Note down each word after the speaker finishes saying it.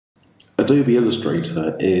Adobe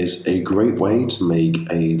Illustrator is a great way to make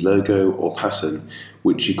a logo or pattern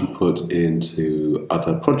which you can put into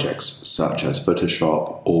other projects such as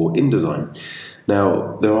Photoshop or InDesign.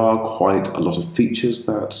 Now, there are quite a lot of features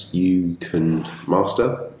that you can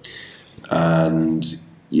master, and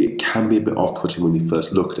it can be a bit off-putting when you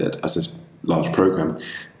first look at it as this large program,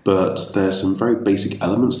 but there's some very basic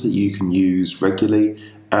elements that you can use regularly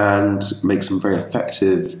and make some very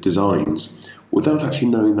effective designs without actually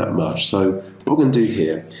knowing that much. So what we're going to do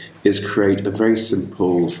here is create a very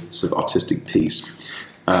simple sort of artistic piece.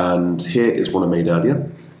 And here is one I made earlier,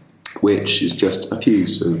 which is just a few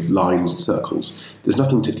sort of lines and circles. There's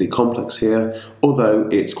nothing particularly complex here, although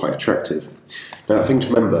it's quite attractive. Now, the thing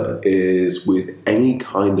to remember is with any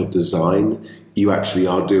kind of design, you actually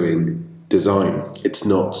are doing design. It's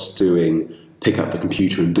not doing pick up the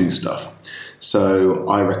computer and do stuff. So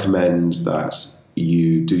I recommend that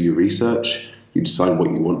you do your research, you decide what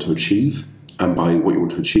you want to achieve, and by what you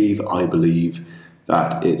want to achieve, I believe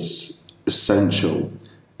that it's essential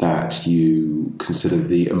that you consider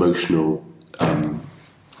the emotional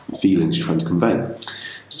feelings you're trying to convey.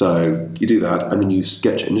 So you do that, and then you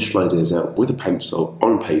sketch initial ideas out with a pencil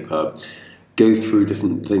on paper, go through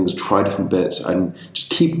different things, try different bits, and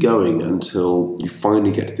just keep going until you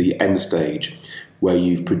finally get to the end stage where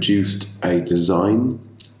you've produced a design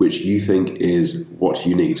which you think is what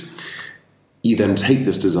you need. You then take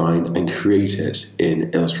this design and create it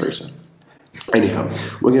in Illustrator. Anyhow,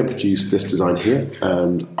 we're going to produce this design here,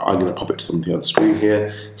 and I'm going to pop it on the other screen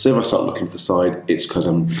here. So if I start looking to the side, it's because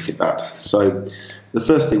I'm looking at that. So the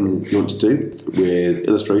first thing you want to do with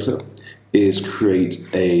Illustrator is create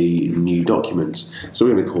a new document. So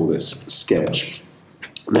we're going to call this Sketch.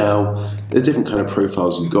 Now, there's different kind of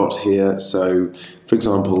profiles you've got here. So, for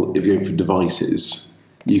example, if you're going for devices,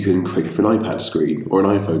 you can create for an iPad screen or an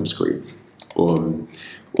iPhone screen. Or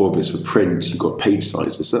if it's for print, you've got page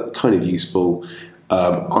sizes. So that's kind of useful.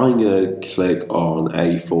 I'm going to click on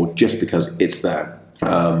A4 just because it's there.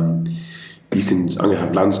 I'm going to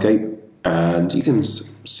have landscape, and you can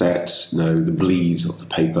set the bleed of the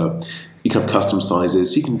paper. You can have custom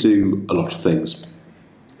sizes. You can do a lot of things.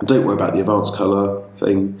 Don't worry about the advanced color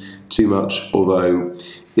thing too much, although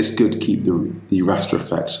it's good to keep the raster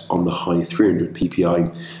effect on the high 300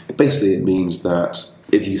 ppi. Basically, it means that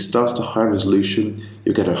if you start at a high resolution,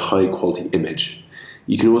 you'll get a high quality image.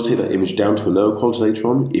 You can always take that image down to a lower quality later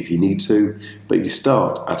on if you need to, but if you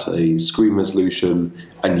start at a screen resolution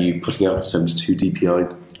and you're putting out 72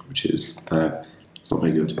 dpi, which is it's not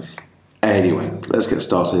very good. Anyway, let's get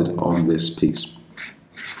started on this piece.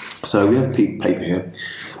 So we have paper here,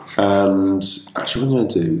 and actually what I'm going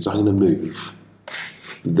to do is I'm going to move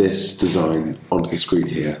this design onto the screen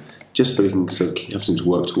here, just so we can sort of have something to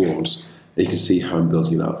work towards, and you can see how I'm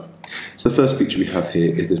building it up. So the first feature we have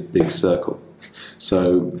here is this big circle.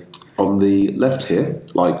 So on the left here,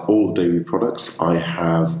 like all Adobe products, I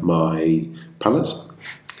have my palette,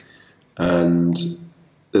 and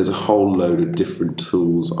there's a whole load of different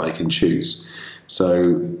tools I can choose.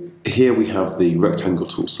 So here we have the rectangle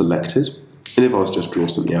tool selected, and if I was just draw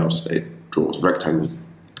something out, it draws a rectangle.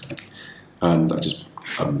 And I just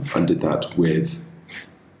undid that with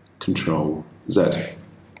Control Z.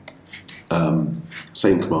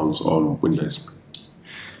 Same commands on Windows.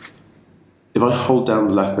 If I hold down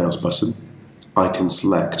the left mouse button, I can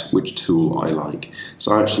select which tool I like.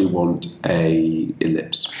 So I actually want a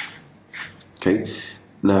ellipse. Okay.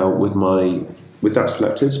 Now with that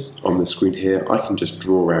selected on the screen here, I can just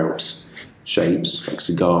draw out shapes, like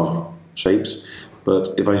cigar shapes, but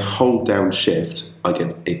if I hold down Shift, I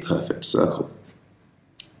get a perfect circle,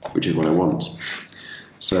 which is what I want.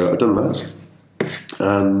 So I've done that,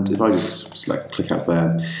 and if I just click out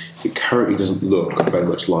there, it currently doesn't look very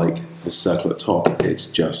much like the circle at the top.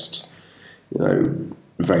 It's just,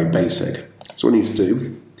 very basic. So what I need to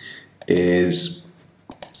do is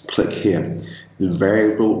click here, the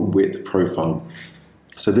variable width profile.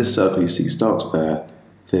 So this circle you see starts there,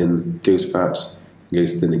 thin, goes fat,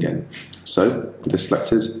 goes thin again. So with this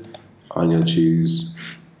selected, I'm going to choose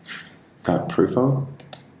that profile,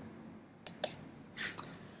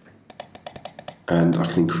 and I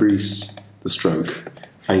can increase the stroke,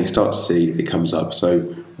 and you start to see it comes up.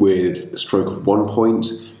 So with a stroke of 1 point,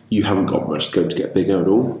 you haven't got much scope to get bigger at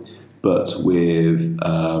all, but with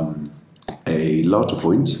a larger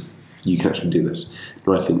point, you can actually do this.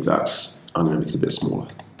 Now I think I'm going to make it a bit smaller.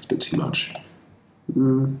 It's a bit too much.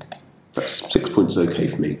 That's 6 points okay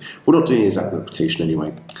for me. We're not doing exact application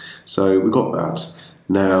anyway. So we've got that.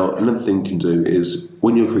 Now, another thing you can do is,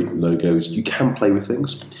 when you're creating logos, you can play with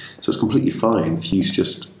things. So it's completely fine for you to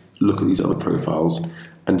just look at these other profiles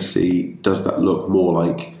and see, does that look more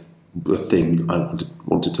like the thing I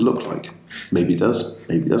want it to look like. Maybe it does,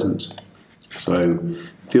 maybe it doesn't. So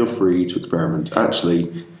feel free to experiment.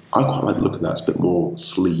 Actually, I quite like the look of that. It's a bit more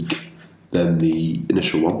sleek than the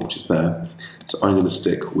initial one, which is there. So I'm going to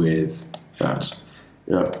stick with that.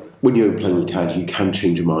 When you're playing with CAD, you can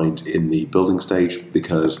change your mind in the building stage,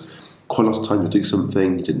 because quite a lot of time you'll do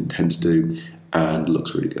something you didn't intend to do and it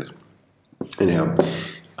looks really good. Anyhow,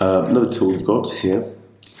 another tool we've got here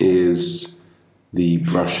is the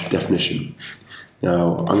brush definition.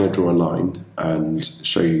 Now, I'm going to draw a line and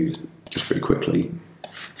show you just very quickly.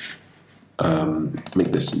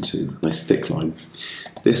 Make this into a nice thick line.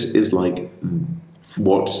 This is like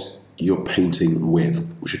what you're painting with,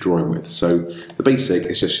 what you're drawing with. So the basic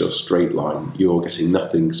is just your straight line. You're getting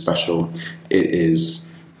nothing special. It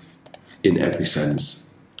is, in every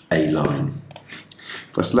sense, a line.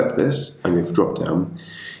 If I select this and go for drop down,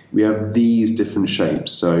 we have these different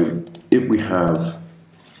shapes. So if we have,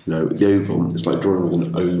 the oval, it's like drawing with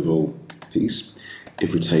an oval piece.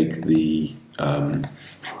 If we take the,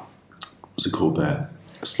 what's it called there,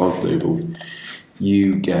 a slanted oval,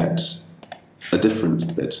 you get a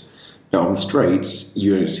different bit. Now on the straights,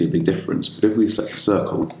 you don't see a big difference, but if we select the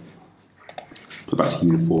circle, put back to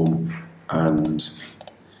uniform, and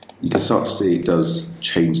you can start to see it does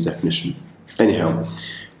change definition. Anyhow,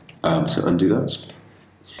 so undo that.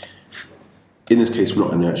 In this case, we're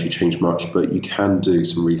not going to actually change much, but you can do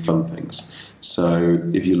some really fun things. So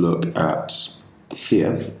if you look at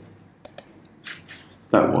here,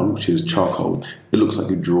 that one, which is charcoal, it looks like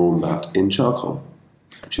you've drawn that in charcoal,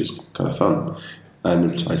 which is kind of fun.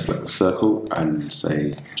 And if I select the circle and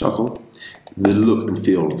say charcoal, the look and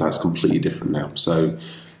feel of that's completely different now. So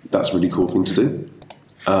that's a really cool thing to do.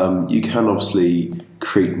 You can obviously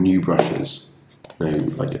create new brushes,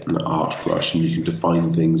 like an art brush, and you can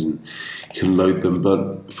define things and you can load them,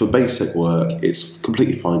 but for basic work it's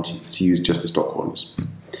completely fine to use just the stock ones.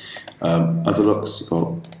 Other looks, you've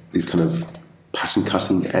got these kind of pattern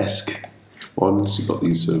cutting-esque ones. You've got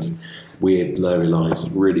these sort of weird blurry lines.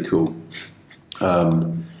 It's really cool.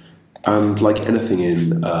 And like anything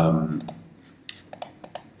in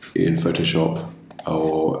Photoshop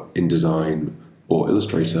or InDesign or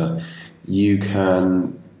Illustrator, you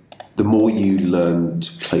can, the more you learn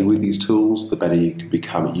to play with these tools, the better you can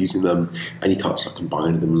become at using them, and you can't start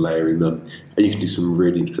combining them, layering them, and you can do some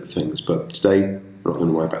really intricate things. But today, we're not going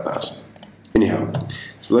to worry about that. Anyhow,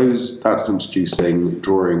 so that's introducing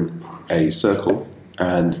drawing a circle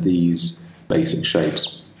and these basic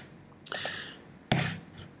shapes.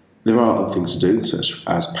 There are other things to do, such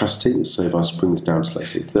as opacity. So if I was to bring this down to,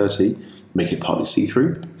 let's say, 30, make it partly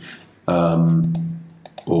see-through,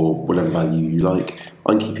 or whatever value you like,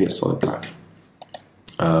 I'm keeping it solid black.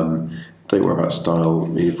 Don't worry about style. I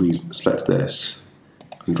mean, if we select this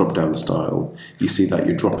and drop down the style, you see that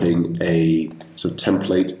you're dropping a sort of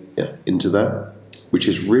template into there, which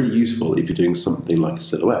is really useful if you're doing something like a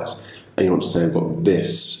silhouette and you want to say, I've got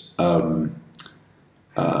this pattern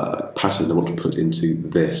I want to put into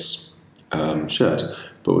this shirt.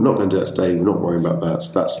 But we're not going to do that today. We're not worrying about that.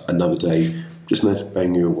 So that's another day. Just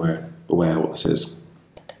making you aware what this is.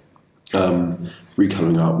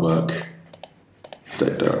 Recoloring artwork,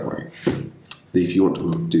 don't worry. If you want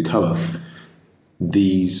to do colour,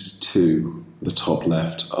 these two, the top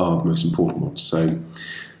left, are the most important ones. So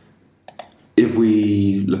if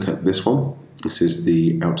we look at this one, this is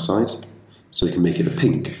the outside, so we can make it a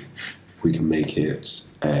pink, we can make it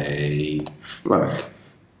a black,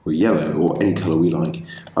 or yellow, or any colour we like.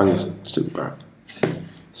 I'm going to stick with black. The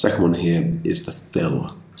second one here is the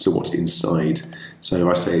fill, so what's inside. So if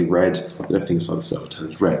I say red, then everything inside the circle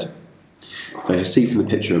turns red. Now you see from the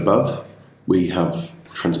picture above, we have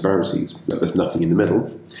transparencies, there's nothing in the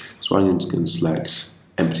middle, so I'm just going to select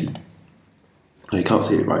empty. Now you can't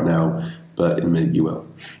see it right now, but in a minute you will.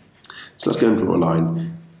 So let's go and draw a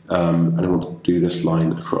line, and I want to do this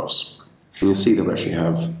line across. And you'll see that we actually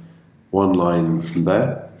have one line from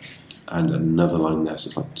there, and another line there, so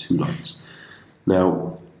it's like two lines.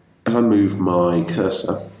 Now, as I move my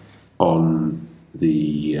cursor on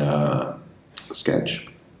the sketch,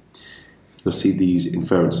 you'll see these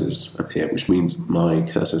inferences appear, which means my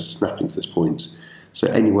cursor is snapping to this point. So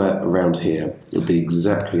anywhere around here, it'll be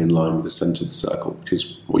exactly in line with the centre of the circle, which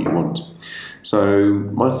is what you want. So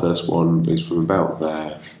my first one goes from about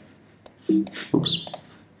there. Oops.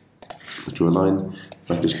 I'll draw a line.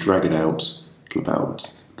 I can just drag it out to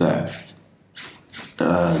about there.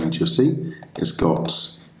 And you'll see it's got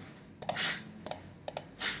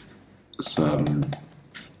some,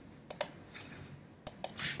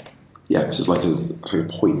 it's just like a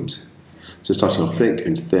point. So starting off thick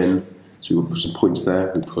and thin, so we put some points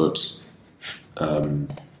there, we put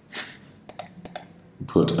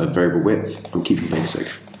put a variable width. I'm keeping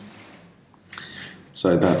basic.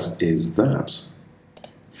 So that is that.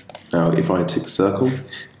 Now, if I tick circle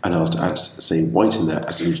and I was to add, say, white in there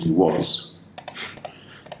as it originally was,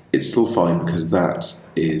 it's still fine because that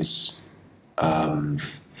is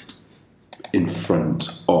in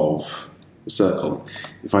front of the circle.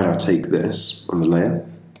 If I now take this on the layer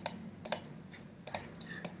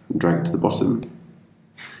and drag it to the bottom,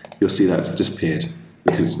 you'll see that it's disappeared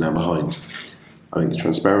because it's now behind. I make it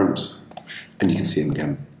transparent and you can see them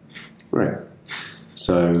again. Right.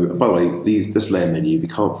 So, by the way, this layer menu, if you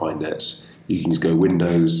can't find it, you can just go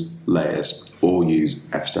Windows, Layers, or use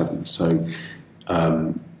F7. So,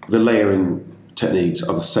 the layering techniques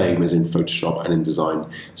are the same as in Photoshop and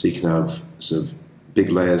InDesign. So you can have sort of big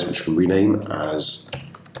layers which you can rename as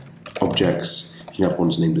objects. You can have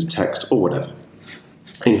ones named as text or whatever.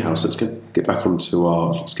 Anyhow, so let's get back onto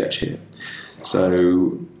our sketch here.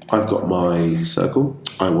 So I've got my circle.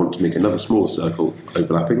 I want to make another smaller circle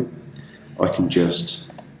overlapping. I can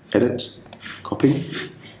just edit, copy,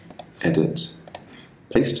 edit,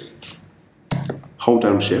 paste. Hold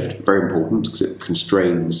down Shift, very important because it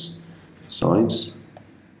constrains the sides.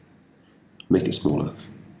 Make it smaller.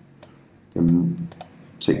 Then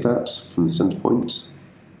take that from the center point,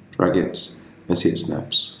 drag it, and see it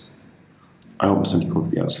snaps. I want the center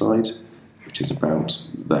point to be outside, which is about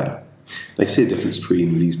there. Now you see the difference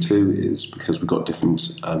between these two is because we've got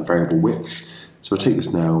different variable widths. So if I take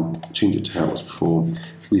this now, change it to how it was before,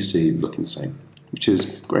 we see it looking the same, which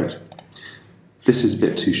is great. This is a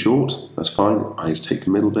bit too short, that's fine. I just take the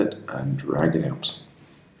middle bit and drag it out.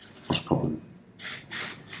 Not a problem.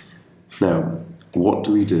 Now, what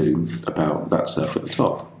do we do about that circle at the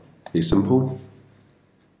top? Very simple.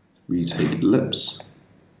 We take ellipse,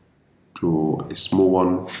 draw a small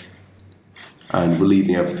one, and we're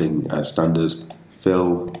leaving everything as standard,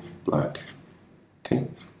 fill, black. Okay.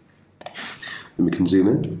 Then we can zoom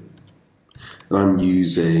in. And I'm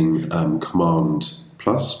using Command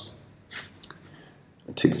plus.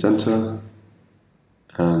 Take the center,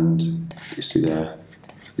 and you see there,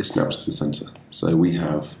 it snaps to the center. So we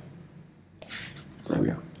have, there we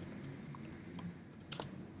are.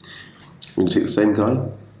 We can take the same guy,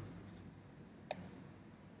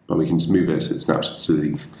 but we can just move it so it snaps to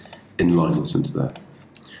the in line with the center there.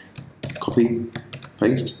 Copy,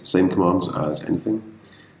 paste, same commands as anything.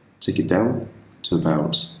 Take it down to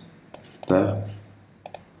about there,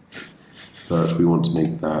 but we want to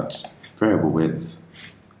make that variable width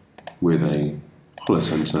with a hollow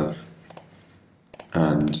center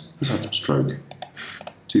and let's add some stroke.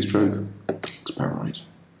 2-stroke, looks about right.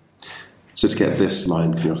 So to get this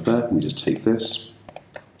line coming off there, we just take this.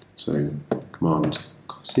 So Command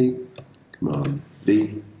C, Command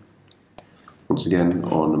V. Once again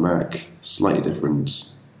on a Mac, slightly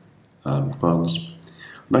different commands.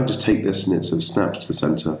 And I can just take this and it sort of snaps to the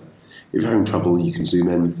center. If you're having trouble, you can zoom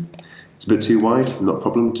in. It's a bit too wide, not a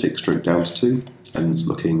problem. Take stroke down to 2. And it's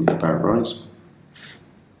looking about right.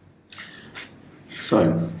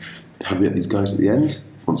 So, how do we get these guys at the end?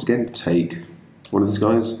 Once again, take one of these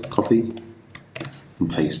guys, copy,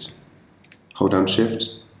 and paste. Hold down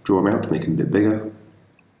Shift, draw him out, make him a bit bigger.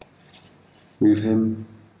 Move him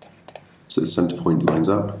so the center point lines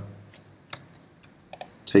up.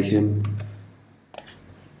 Take him.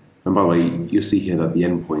 And by the way, you'll see here that the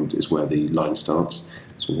end point is where the line starts.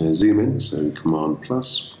 So we're going to zoom in, so Command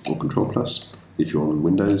plus or Control plus. If you're on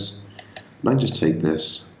Windows, and I just take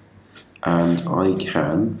this and I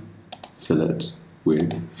can fill it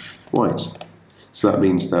with white. So that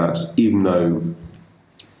means that even though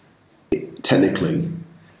technically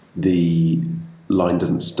the line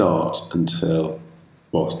doesn't start until,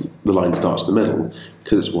 well, the line starts in the middle,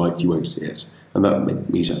 because it's white you won't see it, and that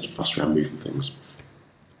means you have to fuss around moving things.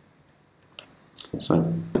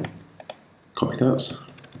 So copy that,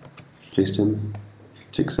 paste in,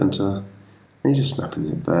 take center, and you're just snapping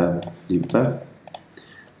it there, leave it there.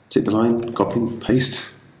 Take the line, copy,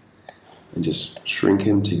 paste, and just shrink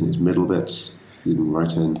him, taking these middle bits, leaving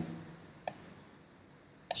right in.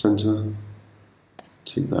 Center,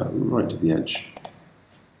 take that right to the edge.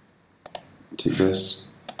 Take this.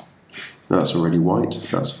 Now that's already white,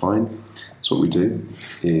 that's fine. So what we do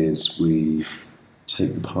is we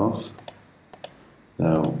take the path.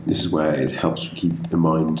 Now this is where it helps to keep in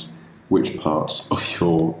mind which part of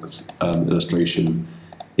your illustration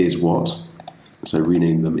is what. So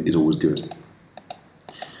rename them is always good.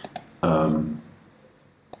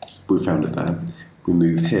 We found it there. We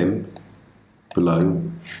move him below,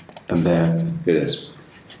 and there it is.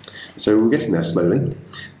 So we're getting there slowly.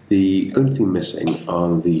 The only thing missing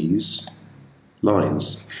are these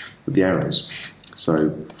lines with the arrows.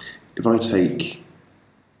 So if I take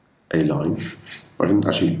a line. I can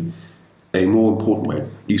actually, a more important way,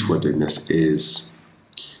 useful way of doing this is,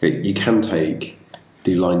 you can take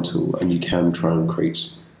the line tool and you can try and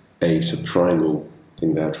create a sort of triangle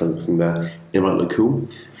thing there. It might look cool.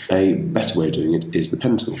 A better way of doing it is the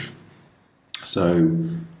pen tool. So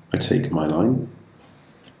I take my line,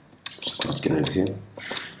 just start to get over here.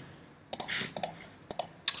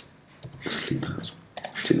 Let's delete that.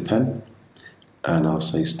 Take the pen, and I'll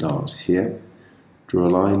say start here. Draw a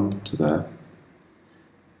line to there,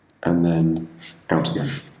 and then out again.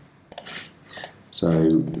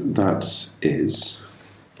 So that is,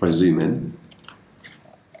 if I zoom in,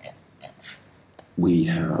 we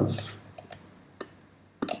have,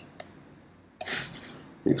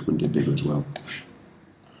 make this window bigger as well.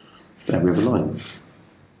 There we have a line.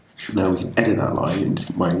 Now we can edit that line in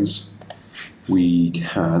different ways. We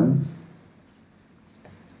can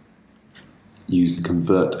use the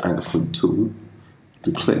convert anchor point tool. If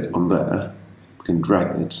we click on there, we can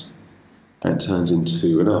drag it, and it turns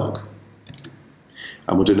into an arc.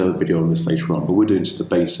 And we'll do another video on this later on, but we're doing just the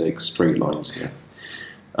basic straight lines here.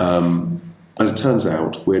 As it turns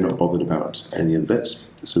out, we're not bothered about any of the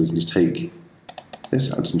bits, so we can just take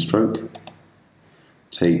this, add some stroke,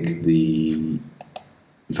 take the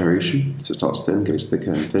variation, so it starts thin, goes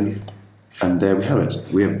thicker and thin, and there we have it.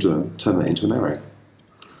 We have turned that into an arrow.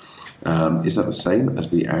 Is that the same as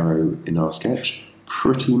the arrow in our sketch?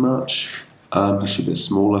 Pretty much. Actually a bit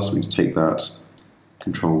smaller, so we can take that,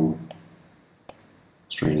 control,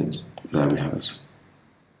 straighten it, there we have it.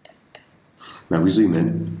 Now if we zoom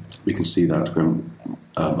in, we can see that we haven't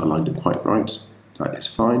aligned it quite right. That is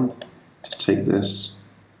fine. Just take this,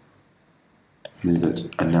 move it,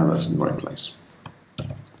 and now that's in the right place.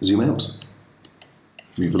 Zoom out,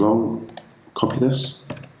 move along, copy this,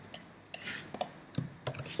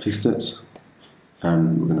 paste it,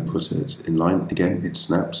 and we're going to put it in line. Again, it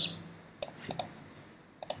snaps.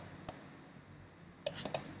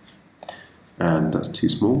 And that's too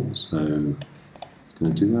small, so I'm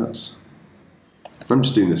going to do that. I'm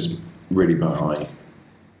just doing this really by eye,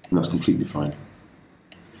 and that's completely fine.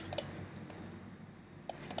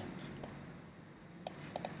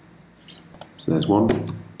 So there's one,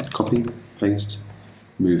 copy, paste,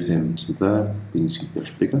 move him to there, needs to be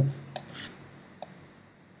much bigger.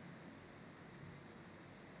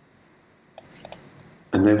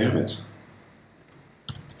 And there we have it.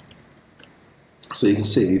 So you can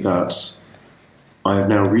see that I have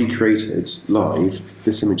now recreated live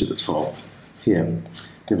this image at the top here.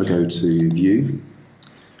 If I go to View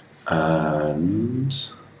and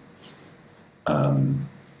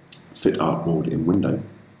Fit Artboard in Window,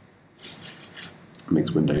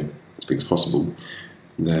 makes window as big as possible,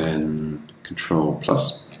 then Control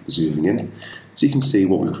plus, zooming in, so you can see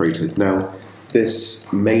what we've created. Now,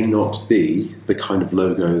 this may not be the kind of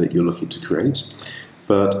logo that you're looking to create,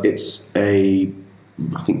 but it's a,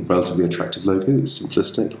 I think, relatively attractive logo. It's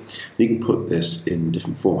simplistic. You can put this in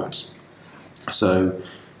different formats. So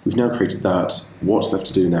we've now created that. What's left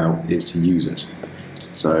to do now is to use it.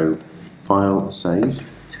 So File, Save.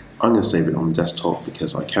 I'm going to save it on the desktop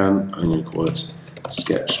because I can. I'm going to call it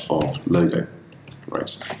Sketch of Logo.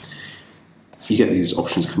 Right. You get these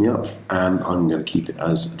options coming up, and I'm going to keep it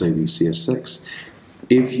as Adobe CS6.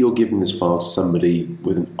 If you're giving this file to somebody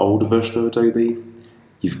with an older version of Adobe,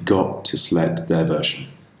 you've got to select their version.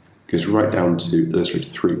 It goes right down to Illustrator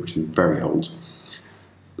 3, which is very old,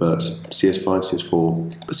 but CS5,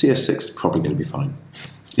 CS4, but CS6 is probably going to be fine.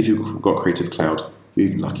 If you've got Creative Cloud, you're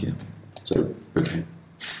even luckier. So, okay.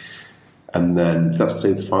 And then that's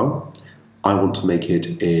save the file. I want to make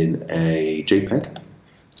it in a JPEG.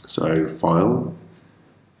 So File,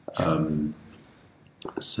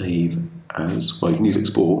 Save as, well, you can use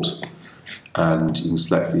Export, and you can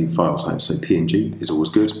select the file type. So PNG is always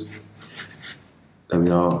good. There we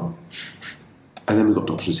are. And then we've got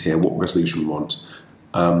options here, what resolution we want.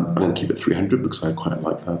 I'm going to keep it 300 because I quite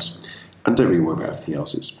like that. And don't really worry about everything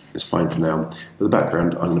else, it's fine for now. But the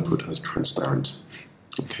background I'm going to put as transparent.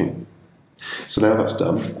 Okay. So now that's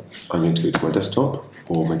done, I'm going to go to my desktop,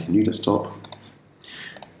 or make a new desktop.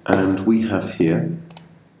 And we have here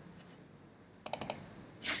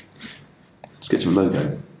sketch of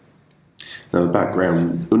logo. Now the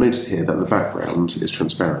background, you'll notice here that the background is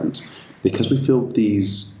transparent. Because we filled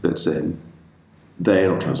these bits in, they're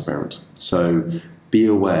not transparent. So be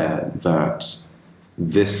aware that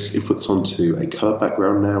this, if you put this onto a colour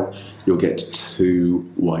background now, you'll get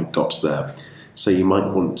 2 white dots there. So you might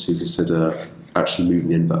want to consider actually moving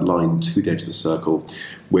the end of that line to the edge of the circle,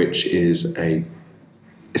 which is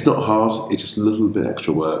it's not hard, it's just a little bit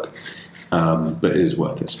extra work, but it is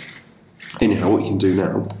worth it. Anyhow, what you can do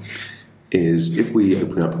now is if we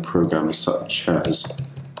open up a program such as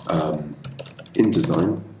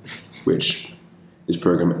InDesign, which is a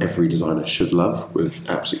program every designer should love with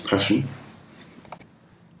absolute passion.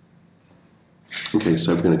 Okay,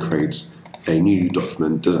 so we're going to create a new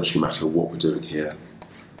document. Doesn't actually matter what we're doing here.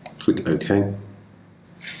 Click OK.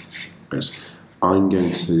 Right. I'm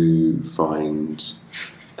going to find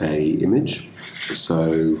a image.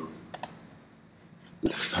 So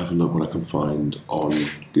let's have a look what I can find on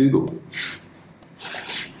Google.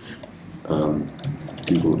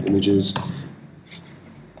 Google Images.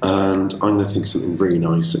 And I'm going to think something really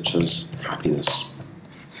nice, such as happiness,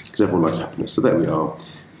 because everyone likes happiness. So there we are.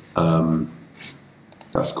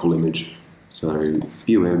 That's a cool image. So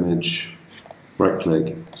view image, right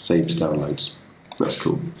click, save to downloads. That's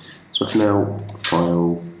cool. So I can now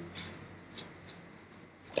file,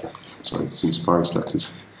 sorry, since file selected,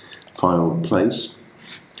 file place,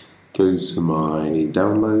 go to my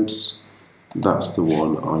downloads, that's the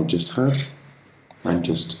one I just had, and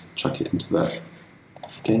just chuck it into there.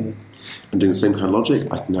 Okay, I'm doing the same kind of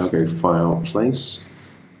logic. I can now go file place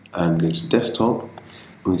and go to desktop.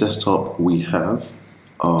 On the desktop we have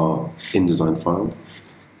our InDesign file,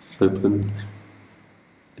 open,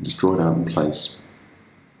 and just draw it out in place.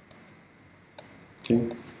 Okay,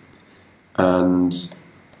 and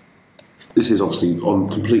this is obviously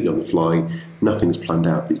completely on the fly, nothing's planned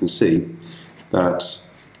out, but you can see that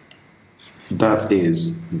that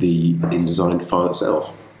is the InDesign file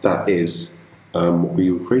itself. That is what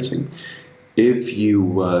we were creating. If you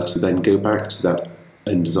were to then go back to that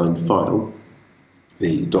InDesign file,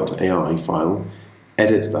 the .ai file,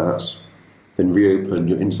 edit that, then reopen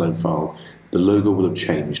your InDesign file, the logo will have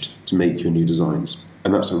changed to make your new designs.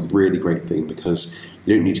 And that's a really great thing because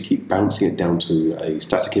you don't need to keep bouncing it down to a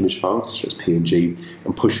static image file, such as PNG,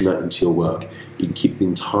 and pushing that into your work. You can keep the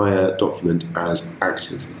entire document as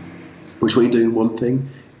active, which when you're doing one thing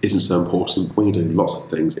isn't so important. When you're doing lots of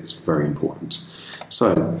things, it's very important.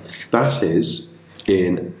 So that is,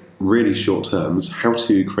 in really short terms, how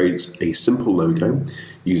to create a simple logo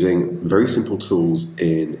using very simple tools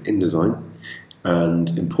in InDesign and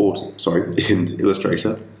in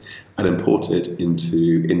Illustrator, and import it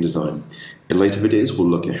into InDesign. In later videos, we'll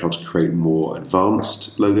look at how to create more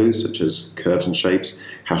advanced logos, such as curves and shapes,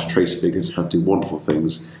 how to trace figures, how to do wonderful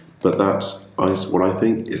things. But that's what I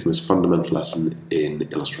think is the most fundamental lesson in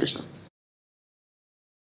Illustrator.